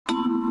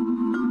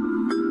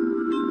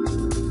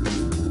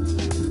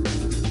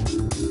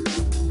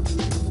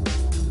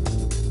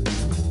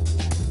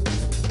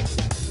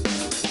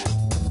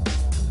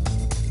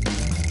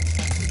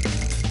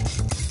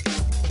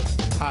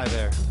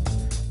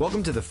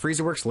Welcome to the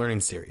Freezerworks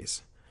Learning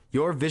Series,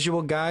 your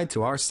visual guide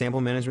to our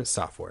sample management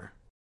software.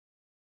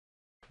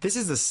 This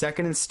is the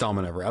second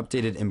installment of our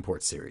updated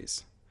import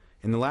series.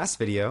 In the last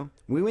video,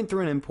 we went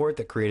through an import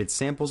that created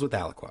samples with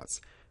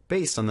aliquots,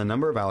 based on the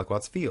number of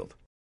aliquots field,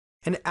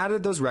 and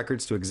added those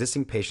records to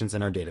existing patients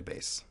in our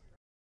database.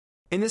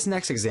 In this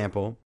next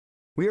example,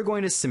 we are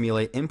going to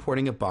simulate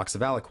importing a box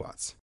of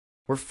aliquots,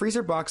 where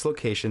freezer box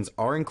locations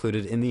are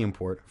included in the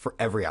import for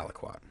every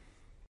aliquot.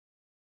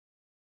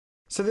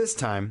 So this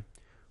time,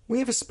 we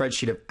have a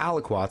spreadsheet of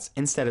aliquots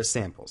instead of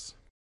samples.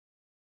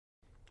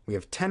 We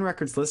have 10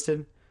 records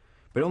listed,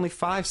 but only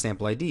 5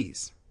 sample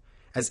IDs,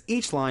 as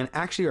each line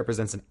actually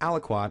represents an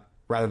aliquot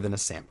rather than a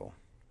sample.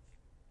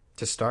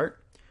 To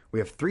start, we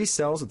have 3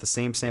 cells with the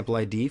same sample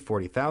ID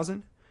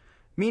 40,000,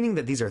 meaning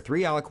that these are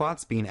 3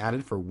 aliquots being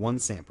added for 1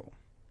 sample.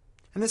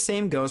 And the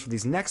same goes for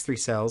these next 3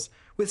 cells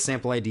with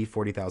sample ID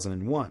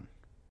 40,001.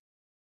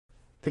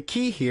 The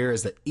key here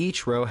is that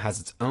each row has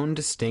its own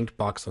distinct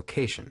box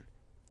location,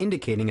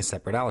 indicating a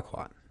separate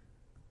aliquot.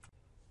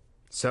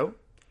 So,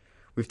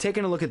 we've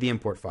taken a look at the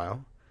import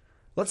file.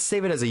 Let's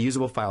save it as a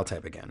usable file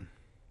type again.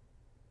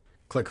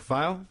 Click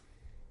File,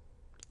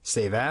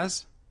 Save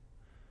As.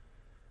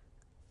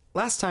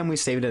 Last time we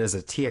saved it as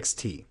a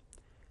TXT.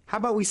 How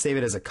about we save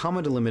it as a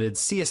comma-delimited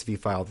CSV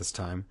file this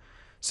time,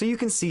 so you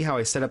can see how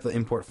I set up the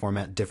import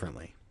format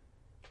differently.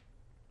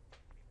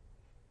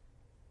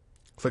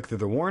 Click through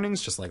the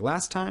warnings just like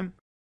last time,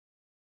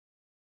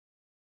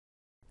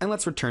 and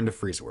let's return to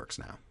Freezerworks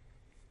now.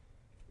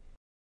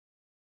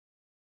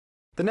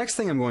 The next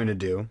thing I'm going to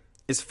do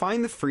is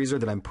find the freezer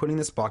that I'm putting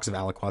this box of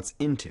aliquots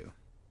into.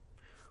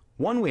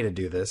 One way to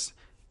do this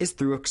is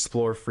through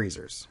Explore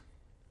Freezers.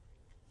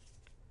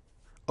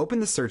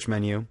 Open the search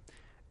menu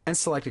and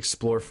select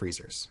Explore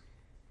Freezers.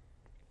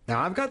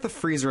 Now I've got the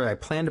freezer I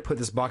plan to put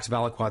this box of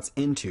aliquots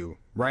into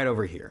right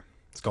over here.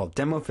 It's called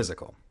Demo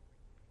Physical.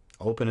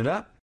 Open it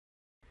up,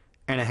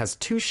 and it has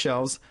 2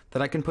 shelves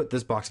that I can put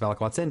this box of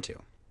aliquots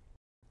into.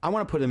 I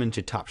want to put them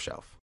into top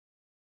shelf.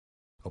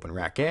 Open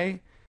Rack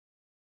A,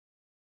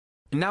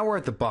 and now we're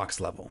at the box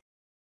level.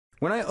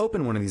 When I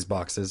open one of these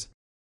boxes,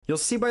 you'll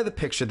see by the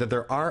picture that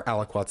there are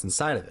aliquots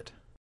inside of it.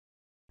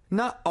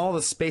 Not all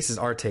the spaces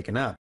are taken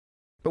up,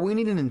 but we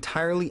need an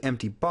entirely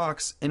empty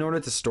box in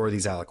order to store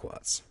these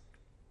aliquots.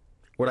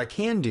 What I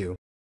can do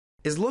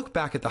is look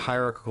back at the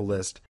hierarchical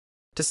list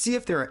to see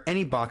if there are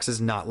any boxes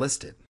not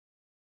listed.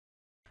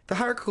 The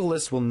hierarchical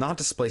list will not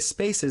display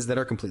spaces that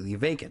are completely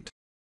vacant.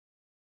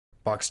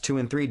 Box 2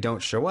 and 3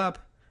 don't show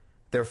up,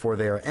 therefore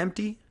they are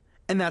empty,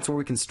 and that's where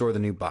we can store the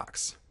new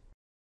box.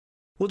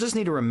 We'll just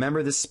need to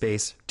remember this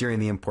space during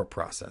the import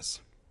process.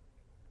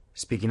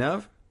 Speaking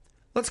of,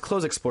 let's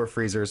close Explore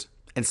Freezers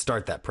and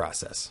start that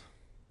process.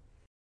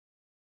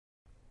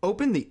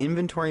 Open the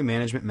Inventory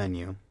Management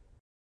menu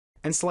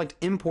and select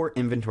Import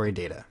Inventory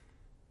Data.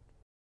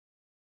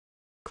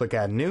 Click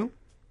Add New.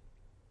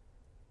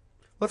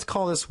 Let's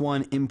call this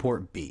one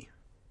Import B.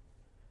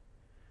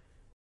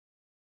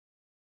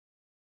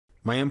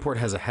 My import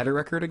has a header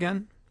record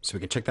again, so we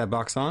can check that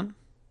box on.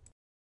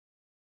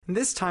 And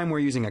this time we're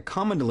using a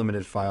comma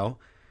delimited file,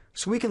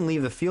 so we can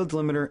leave the field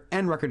delimiter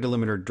and record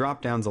delimiter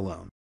drop-downs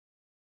alone.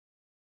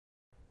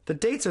 The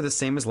dates are the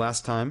same as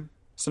last time,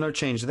 so no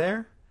change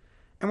there,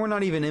 and we're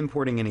not even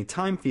importing any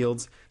time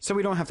fields, so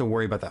we don't have to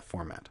worry about that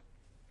format.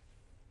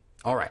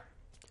 Alright,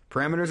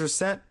 parameters are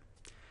set.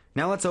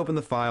 Now let's open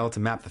the file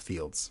to map the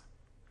fields.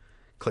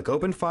 Click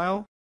Open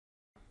File,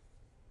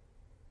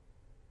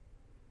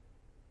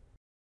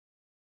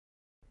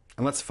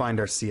 and let's find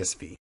our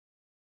CSV.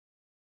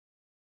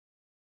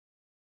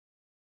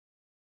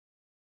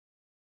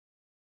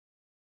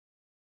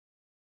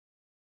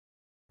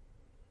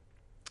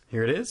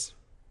 Here it is.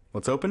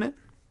 Let's open it.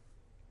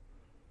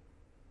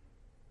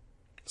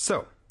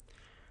 So,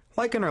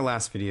 like in our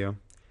last video,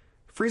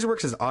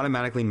 Freezerworks has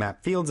automatically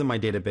mapped fields in my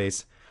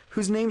database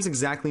whose names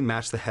exactly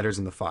match the headers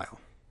in the file.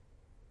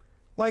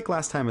 Like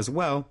last time as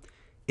well,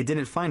 it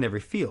didn't find every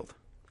field,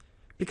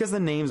 because the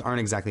names aren't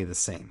exactly the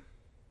same.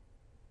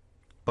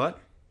 But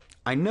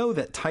I know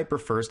that type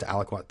refers to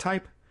aliquot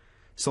type,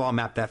 so I'll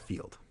map that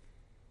field.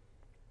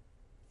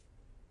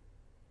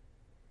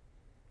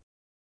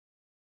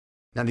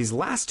 Now these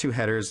last 2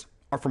 headers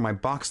are for my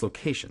box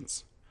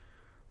locations.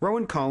 Row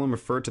and column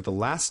refer to the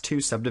last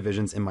 2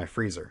 subdivisions in my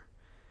freezer.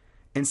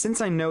 And since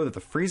I know that the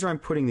freezer I'm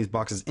putting these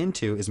boxes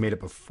into is made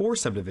up of 4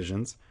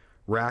 subdivisions,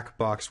 rack,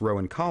 box, row,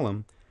 and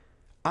column,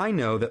 I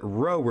know that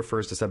row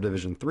refers to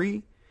subdivision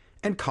 3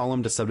 and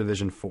column to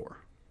subdivision 4.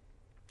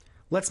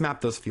 Let's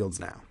map those fields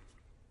now.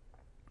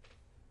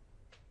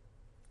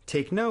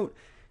 Take note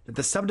that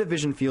the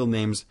subdivision field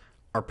names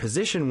are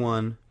position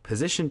 1,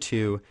 position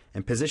 2,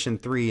 and position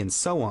 3, and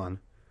so on,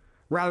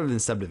 rather than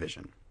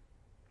subdivision.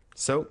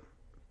 So,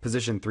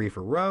 position 3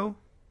 for row,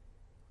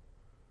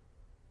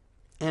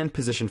 and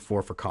position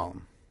 4 for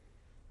column.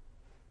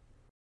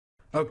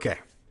 Okay,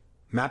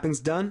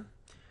 mapping's done.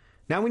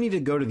 Now we need to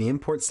go to the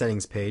Import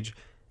Settings page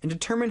and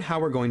determine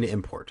how we're going to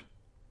import.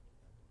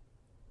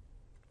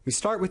 We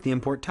start with the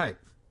import type.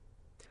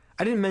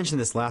 I didn't mention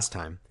this last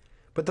time,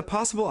 but the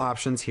possible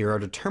options here are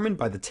determined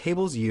by the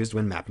tables used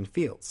when mapping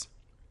fields.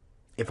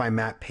 If I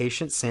map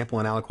patient, sample,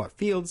 and aliquot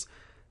fields,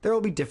 there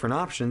will be different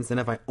options than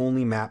if I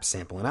only map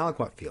sample and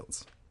aliquot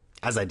fields,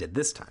 as I did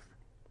this time.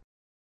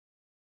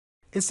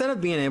 Instead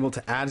of being able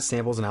to add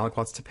samples and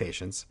aliquots to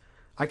patients,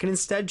 I can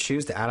instead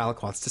choose to add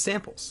aliquots to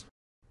samples.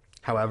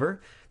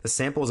 However, the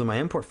samples in my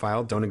import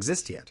file don't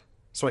exist yet,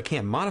 so I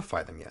can't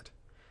modify them yet.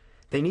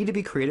 They need to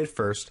be created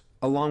first,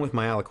 along with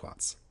my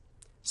aliquots.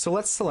 So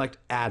let's select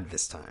Add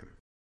this time.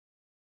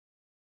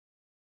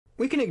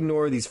 We can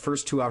ignore these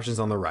first two options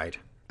on the right,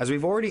 as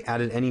we've already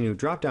added any new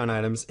drop-down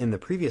items in the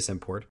previous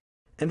import,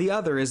 and the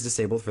other is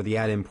disabled for the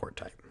Add Import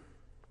type.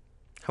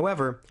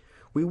 However,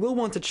 we will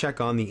want to check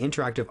on the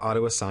Interactive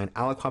Auto-Assign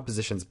Aliquot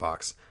Positions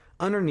box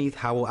underneath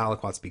How will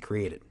aliquots be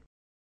created.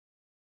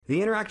 The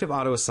Interactive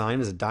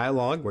Auto-Assign is a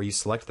dialog where you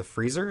select the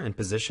freezer and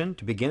position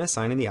to begin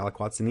assigning the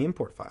aliquots in the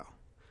import file,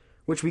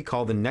 which we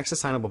call the Next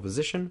Assignable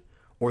Position,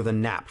 or the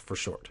NAP for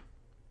short.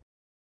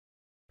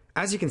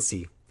 As you can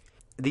see,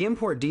 the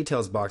Import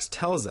Details box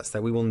tells us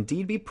that we will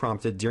indeed be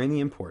prompted during the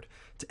import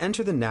to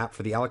enter the NAP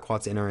for the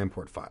aliquots in our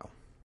import file.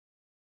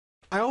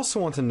 I also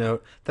want to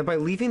note that by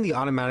leaving the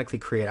Automatically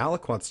Create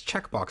Aliquots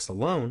checkbox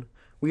alone,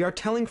 we are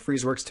telling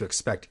Freezerworks to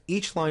expect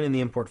each line in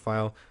the import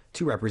file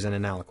to represent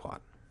an aliquot.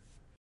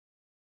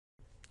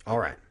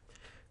 Alright,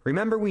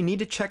 remember we need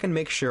to check and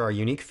make sure our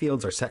unique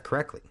fields are set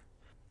correctly.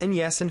 And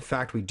yes, in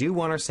fact, we do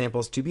want our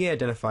samples to be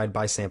identified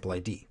by sample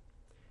ID.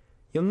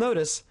 You'll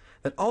notice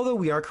that although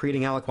we are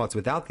creating aliquots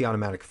without the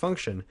automatic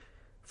function,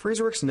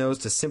 Freezerworks knows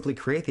to simply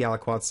create the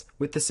aliquots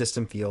with the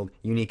system field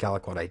Unique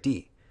Aliquot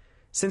ID,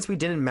 since we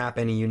didn't map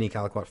any unique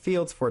aliquot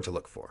fields for it to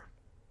look for.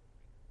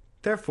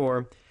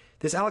 Therefore,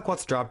 this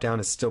aliquots dropdown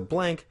is still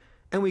blank,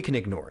 and we can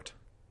ignore it.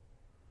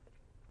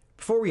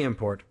 Before we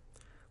import,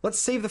 let's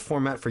save the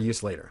format for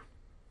use later.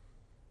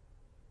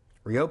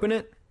 Reopen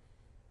it,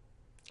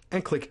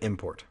 and click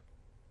Import.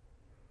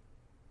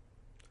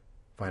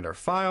 Find our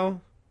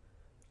file,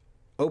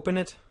 open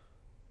it,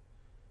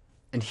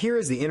 and here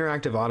is the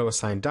Interactive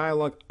Auto-Assign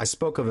dialog I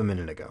spoke of a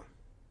minute ago.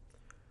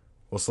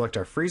 We'll select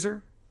our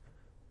freezer.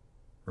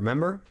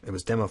 Remember, it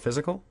was Demo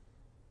Physical.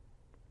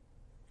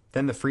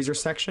 Then the freezer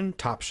section,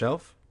 Top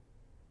Shelf.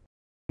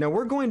 Now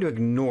we're going to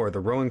ignore the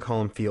row and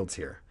column fields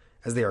here,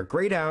 as they are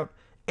grayed out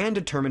and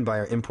determined by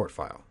our import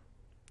file.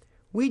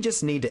 We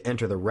just need to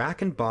enter the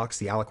rack and box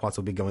the aliquots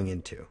will be going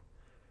into.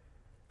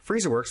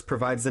 Freezerworks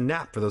provides the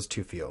NAP for those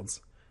two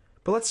fields,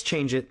 but let's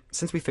change it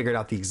since we figured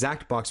out the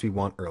exact box we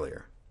want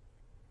earlier.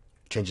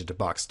 Change it to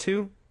box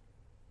 2.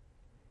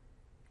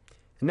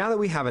 And now that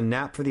we have a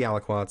NAP for the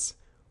aliquots,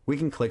 we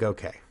can click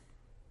OK.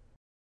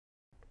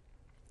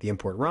 The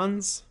import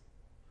runs,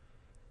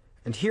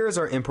 and here is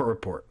our import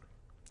report.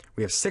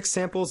 We have 6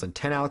 samples and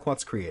 10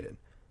 aliquots created.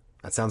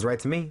 That sounds right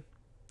to me.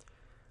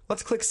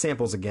 Let's click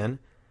Samples again,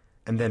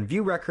 and then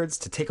View Records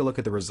to take a look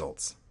at the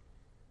results.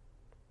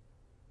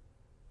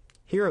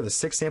 Here are the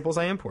 6 samples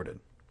I imported.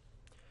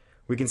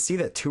 We can see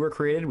that 2 were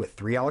created with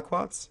 3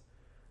 aliquots,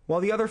 while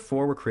the other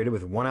 4 were created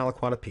with 1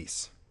 aliquot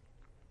apiece.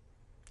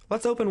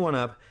 Let's open one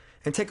up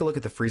and take a look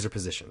at the freezer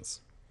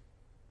positions.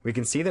 We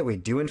can see that we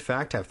do in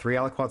fact have 3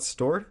 aliquots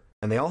stored,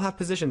 and they all have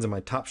positions in my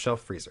top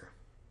shelf freezer.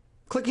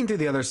 Clicking through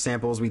the other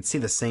samples, we'd see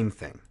the same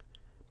thing.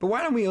 But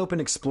why don't we open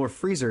Explore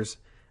Freezers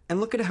and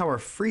look at how our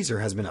freezer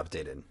has been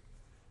updated.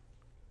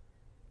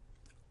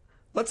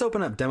 Let's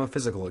open up Demo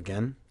Physical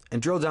again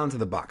and drill down to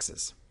the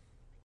boxes.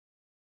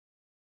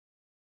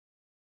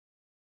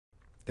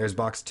 There's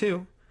box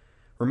 2.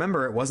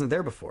 Remember, it wasn't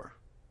there before.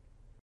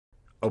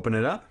 Open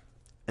it up,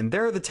 and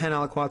there are the 10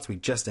 aliquots we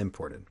just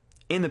imported,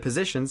 in the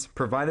positions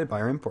provided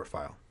by our import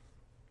file.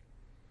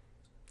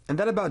 And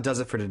that about does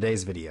it for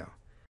today's video.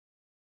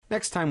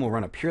 Next time we'll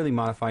run a purely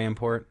modify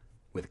import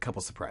with a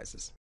couple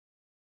surprises.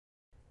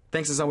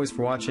 Thanks as always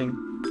for watching.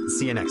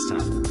 See you next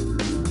time.